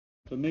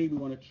for me, we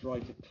want to try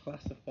to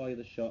classify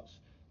the shots,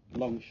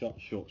 long shot,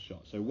 short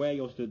shot. So where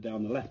you're stood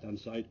down the left-hand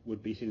side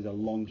would be seen as a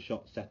long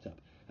shot setup.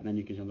 And then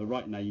you can see on the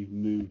right now you've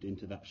moved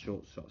into that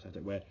short shot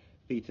setup where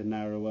feet are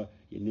narrower,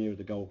 you're nearer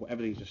the goal,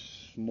 everything's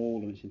just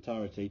small in its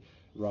entirety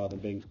rather than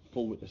being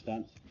full with the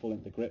stance, full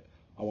into the grip.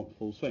 I want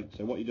full swing.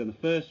 So what you do in the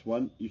first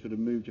one, you sort of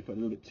moved your foot a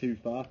little bit too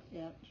far,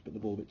 just put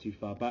the ball a bit too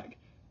far back,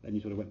 then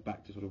you sort of went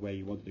back to sort of where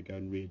you wanted to go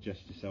and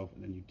readjust yourself,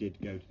 and then you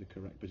did go to the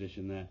correct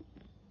position there.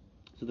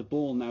 So the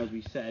ball now, as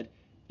we said,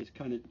 is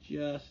kind of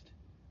just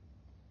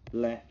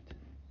left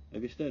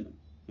of your sternum.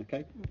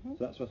 Okay, so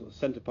that's sort of the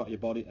centre part of your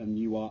body, and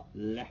you are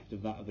left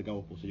of that of the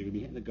golf ball. So you're going to be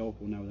hitting the golf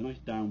ball now with a nice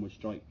downward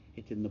strike,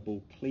 hitting the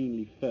ball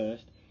cleanly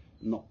first,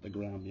 not the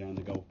ground behind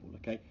the golf ball.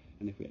 Okay,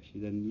 and if we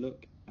actually then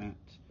look at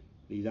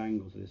these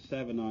angles, so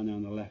there's 7-9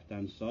 on the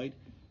left-hand side,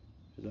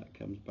 as that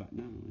comes back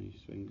now, and you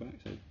swing back.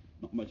 So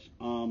not much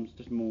arms,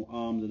 just more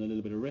arms and a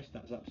little bit of wrist.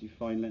 That's absolutely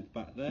fine length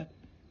back there.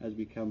 As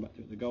we come back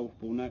to the golf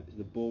ball now, is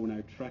the ball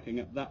now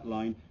tracking up that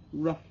line,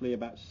 roughly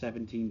about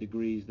 17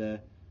 degrees there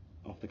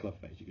off the club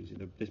face. You can see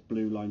this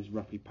blue line is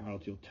roughly parallel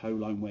to your toe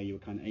line where you were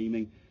kind of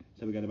aiming.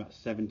 So we're going about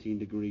 17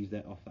 degrees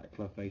there off that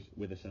club face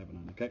with a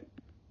 7-9. Okay.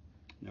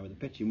 Now with the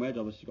pitching wedge,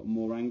 obviously you've got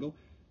more angle.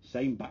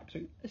 Same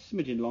backswing, a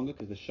smidgen longer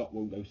because the shot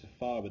won't go so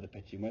far with the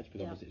pitching wedge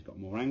because obviously it's got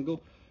more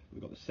angle.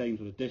 We've got the same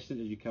sort of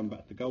distance as you come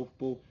back to the golf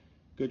ball.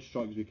 Good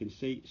strike as we can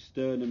see.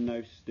 Sternum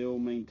now still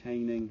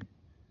maintaining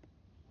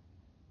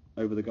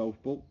over the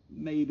golf ball.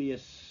 Maybe a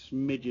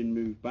smidgen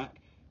move back,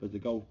 but the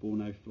golf ball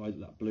now flies at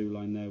that blue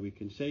line there we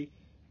can see.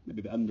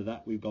 Maybe a bit under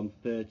that, we've gone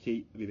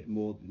 30, maybe a bit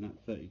more than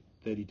that,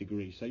 30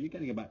 degrees. So you're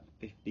getting about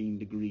 15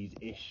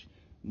 degrees-ish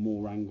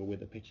more angle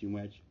with a pitching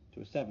wedge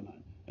to a 7-9.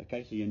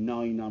 Okay, so your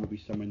 9-9 will be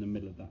somewhere in the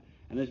middle of that.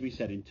 And as we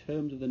said, in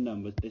terms of the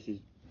numbers, this is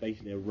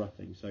basically a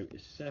roughing. So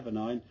a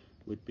 7-9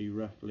 would be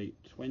roughly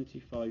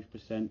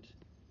 25%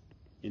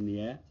 in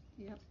the air,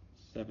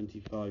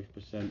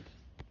 75%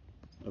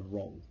 of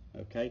roll.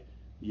 Okay,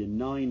 your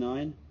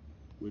 9-9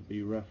 would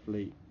be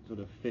roughly sort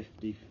of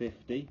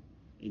 50-50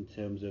 in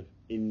terms of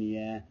in the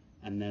air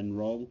and then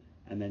roll,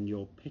 and then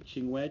your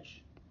pitching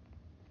wedge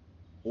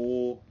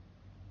or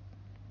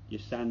your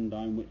sand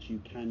down, which you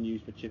can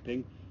use for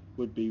chipping,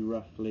 would be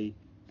roughly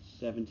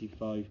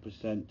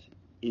 75%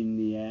 in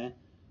the air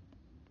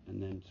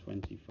and then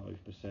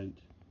 25%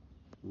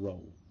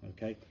 roll.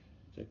 Okay,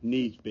 so if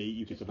needs be,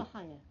 you could just sort of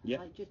higher,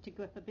 like just to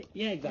go up a bit.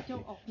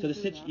 Exactly.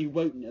 So you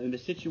won't, in the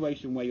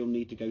situation where you'll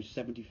need to go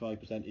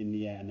 75% in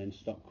the air and then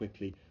stop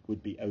quickly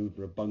would be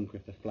over a bunker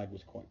if the flag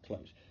was quite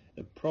close.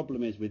 The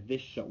problem is with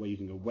this shot, we're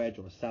using a wedge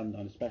or a sand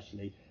down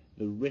especially,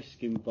 the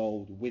risk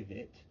involved with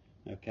it,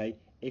 okay,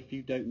 if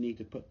you don't need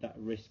to put that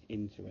risk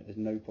into it, there's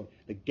no point.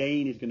 The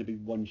gain is going to be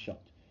one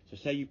shot. So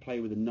say you play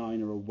with a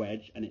 9 or a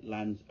wedge and it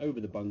lands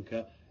over the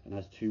bunker and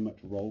has too much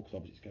roll, because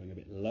obviously it's going a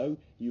bit low,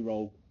 you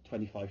roll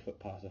 25 foot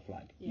past the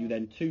flag. You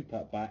then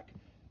 2-putt back,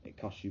 it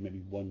costs you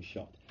maybe one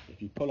shot.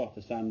 If you pull off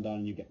the sand down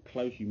and you get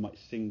close, you might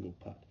single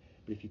putt.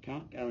 But if you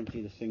can't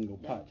guarantee the single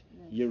putt,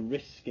 you're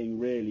risking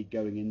really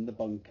going in the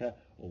bunker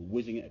or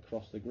whizzing it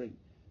across the green.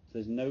 So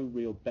there's no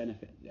real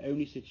benefit. The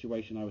only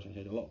situation I would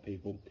say to a lot of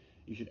people,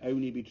 you should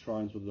only be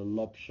trying sort of the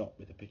lob shot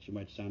with a pitching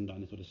wedge sand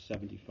down, sort of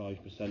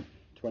 75%,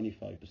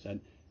 25%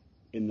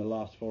 in the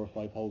last 4 or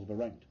 5 holes of a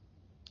round.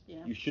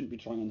 You shouldn't be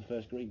trying on the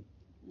first green.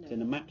 So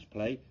in a match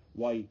play,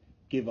 why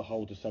give a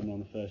hole to someone on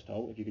the first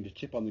hole? If you can just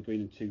chip on the green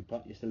and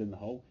 2-putt, you're still in the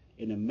hole.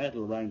 In a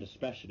medal round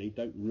especially,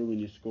 don't ruin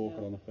your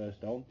scorecard on the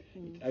first hole.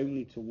 It's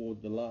only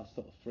towards the last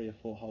sort of 3 or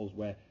 4 holes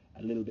where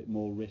a little bit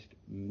more risk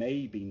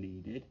may be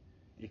needed.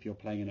 If you're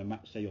playing in a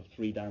match, say you're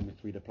 3 down with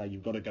 3 to play,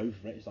 you've got to go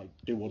for it. It's like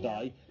do or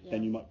die.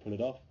 Then you might pull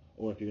it off.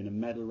 Or if you're in a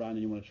medal round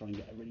and you want to try and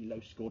get a really low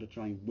score to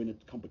try and win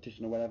a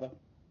competition or whatever,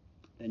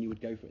 then you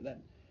would go for it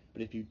then.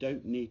 But if you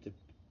don't need to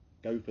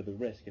go for the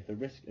risk, if the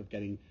risk of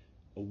getting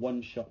a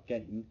one-shot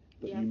game,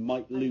 but you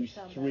might lose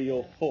 3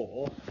 or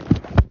 4,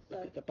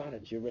 look at the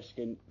balance. You're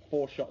risking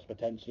 4 shots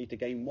potentially to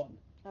gain 1.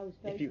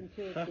 If you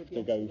have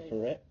to go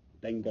for it,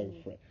 then go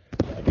for it.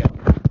 But again,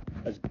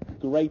 as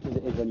great as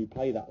it is when you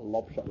play that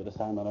lob shot with a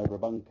sand on over a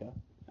bunker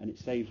and it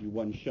saves you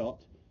 1 shot,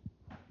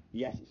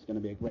 yes, it's going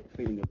to be a great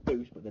feeling of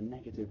boost, but the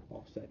negative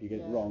offset, if you get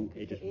it wrong,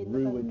 it just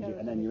ruins you,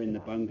 and then you're in the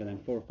bunker, and then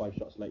 4 or 5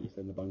 shots later you're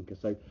still in the bunker.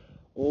 So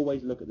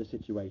always look at the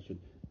situation.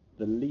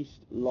 The least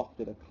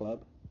lofted a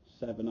club,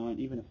 7-9,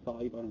 even a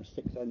 5-iron or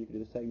a 6-iron, you can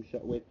do the same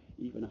shot with,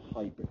 even a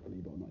hybrid,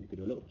 believe it or not. You could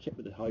do a little chip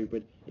with a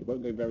hybrid. It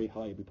won't go very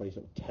high. It'll be probably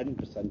sort of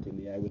 10% in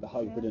the air with a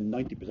hybrid and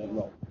 90%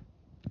 roll.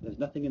 There's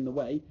nothing in the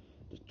way.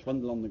 Just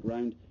trundle on the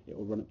ground, it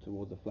will run up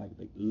towards the flag.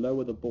 The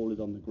lower the ball is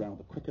on the ground,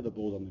 the quicker the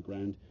ball's on the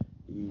ground,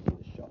 the easier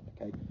the shot,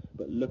 okay?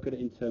 But look at it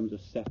in terms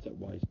of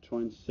setup-wise. Try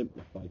and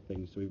simplify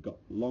things. So we've got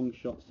long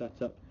shot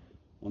setup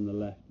on the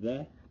left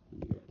there,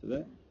 and we go up to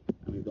there,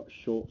 and we've got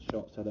short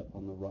shot setup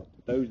on the right.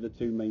 Those are the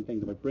 2 main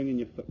things. By bringing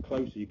your foot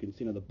closer, you can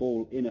see now the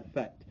ball, in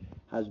effect,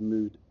 has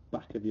moved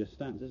back of your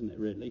stance, isn't it,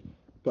 really?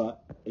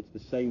 But it's the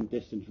same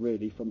distance,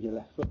 really, from your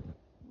left foot.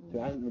 So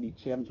it hasn't really,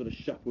 you haven't sort of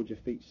shuffled your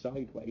feet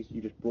sideways, you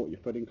just brought your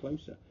foot in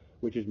closer,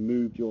 which has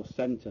moved your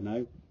centre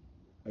now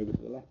over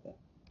to the left there.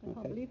 I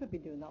can't believe I've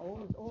been doing that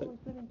all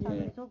living yeah.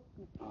 time. It's all,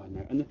 I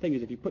know. And the thing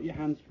is, if you put your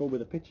hands full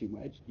with a pitching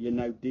wedge, you're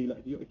now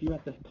if you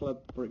had the club,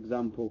 for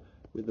example,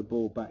 with the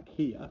ball back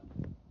here,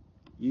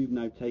 you've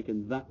now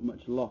taken that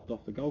much loft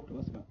off the golf club.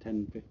 That's about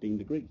 10, 15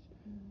 degrees.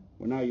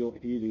 Well, now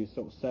if you're using a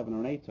sort of 7 or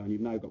an 8 iron,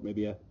 you've now got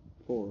maybe a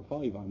 4 or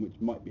 5 iron,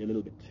 which might be a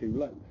little bit too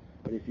low.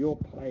 But if you're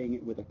playing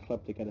it with a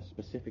club to get a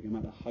specific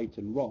amount of height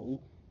and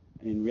roll,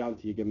 and in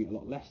reality you're giving it a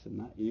lot less than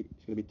that,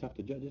 it's going to be tough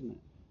to judge, isn't it?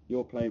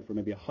 You're playing for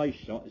maybe a high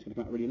shot, it's going to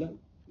come out really low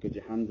because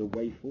your hands are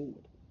way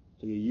forward.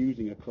 So you're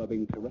using a club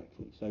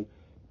incorrectly. So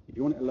if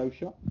you want it a low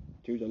shot,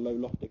 choose a low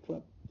lofted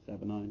club,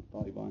 7 iron,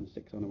 5 iron,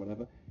 6 iron or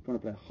whatever. If you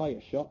want to play a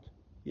higher shot,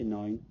 your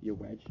 9, your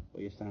wedge,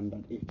 or your sand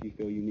iron, if you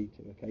feel you need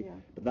to, okay? Yeah.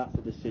 But that's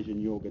a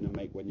decision you're going to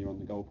make when you're on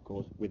the golf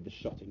course with the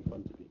shot in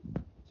front of you.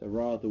 So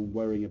rather than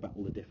worrying about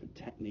all the different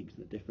techniques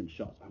and the different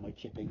shots, am I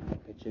chipping, am I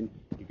pitching,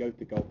 you go to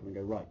the golf and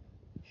go, right,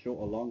 short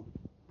or long,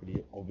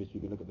 pretty obvious, you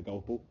can look at the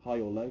golf ball,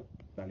 high or low,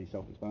 fairly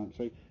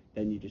self-explanatory,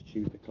 then you just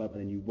choose the club and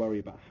then you worry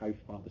about how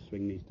far the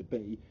swing needs to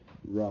be,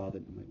 rather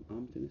than,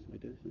 am I doing this, am I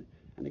doing this?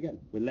 And again,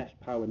 with less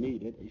power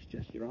needed, it's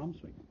just your arm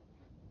swing.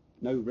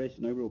 No wrist,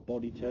 no real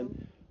body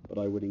turn, but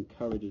I would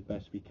encourage as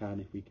best we can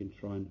if we can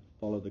try and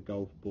follow the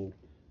golf ball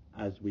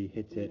as we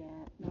hit it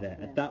there.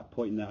 At that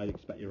point there, I'd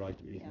expect your eye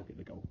to really look at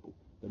the golf ball.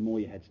 The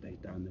more your head stays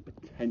down, the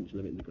potential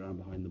of it in the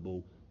ground behind the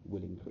ball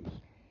will increase.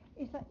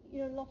 is that,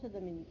 a lot of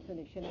them in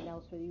Finishing and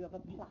elsewhere, you have a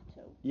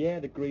plateau. Yeah,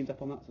 the green's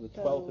up on that, so the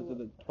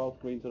 12th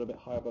green's are a bit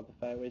higher above the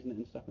fairway, isn't it,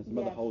 and stuff. There's some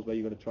other holes where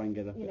you've got to try and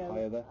get a bit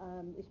higher there.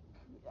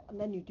 And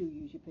then you do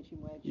use your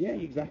pitching wedge. Yeah,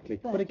 exactly.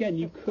 But again,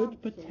 you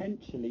could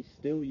potentially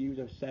still use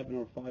a 7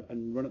 or a 5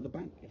 and run at the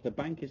bank. If the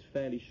bank is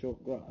fairly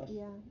short grass,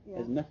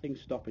 there's nothing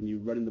stopping you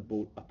running the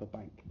ball up a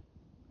bank.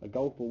 A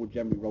golf ball would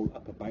generally roll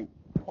up a bank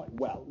quite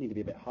well. Need to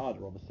be a bit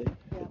harder, obviously.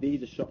 But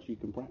these are shots you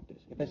can practice.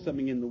 If there's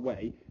something in the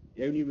way,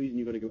 the only reason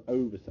you've got to go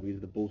over something is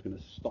the ball's going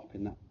to stop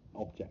in that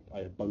object,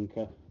 either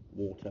bunker,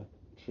 water,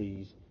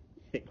 trees,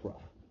 thick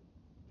rough.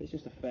 If it's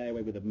just a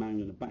fairway with a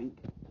mound and a bank,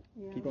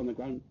 keep it on the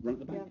ground, run at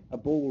the bank. A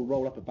ball will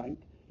roll up a bank.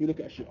 You look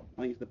at a shot,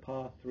 I think it's the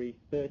par 3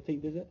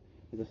 13th, is it?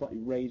 There's a slightly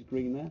raised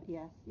green there.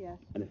 Yes.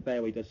 And the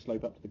fairway does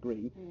slope up to the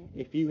green.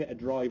 If you hit a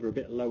driver a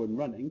bit low and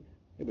running,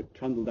 it would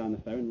trundle down the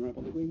fairway and run up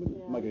on the green, wouldn't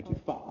it? It might go too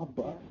far,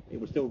 but it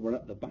would still run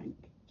up the bank.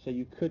 So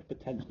you could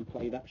potentially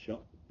play that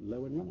shot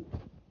low and running.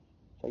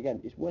 So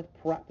again, it's worth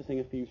practicing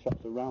a few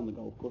shots around the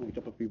golf course.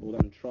 Drop a few balls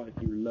down and try a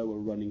few lower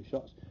running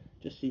shots.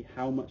 Just see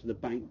how much the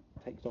bank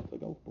takes off the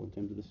golf ball in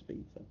terms of the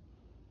speed. So,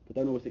 but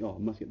don't always think, I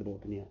must get the ball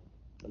up in the air.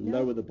 The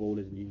lower the ball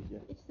is, the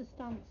easier. It's the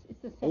stance, it's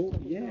the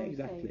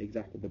setup.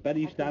 Exactly. The better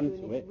you stand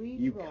to it,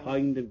 you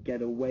kind of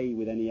get away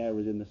with any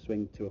errors in the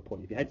swing to a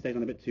point. If your head stays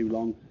on a bit too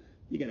long,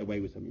 you get away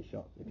with some of your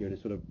shots. If you're in a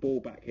sort of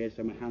ball back here,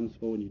 so my hands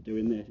full and you're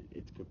doing this,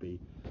 it could be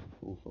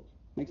all sorts.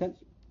 Make sense?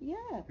 Yeah.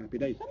 Happy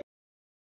days.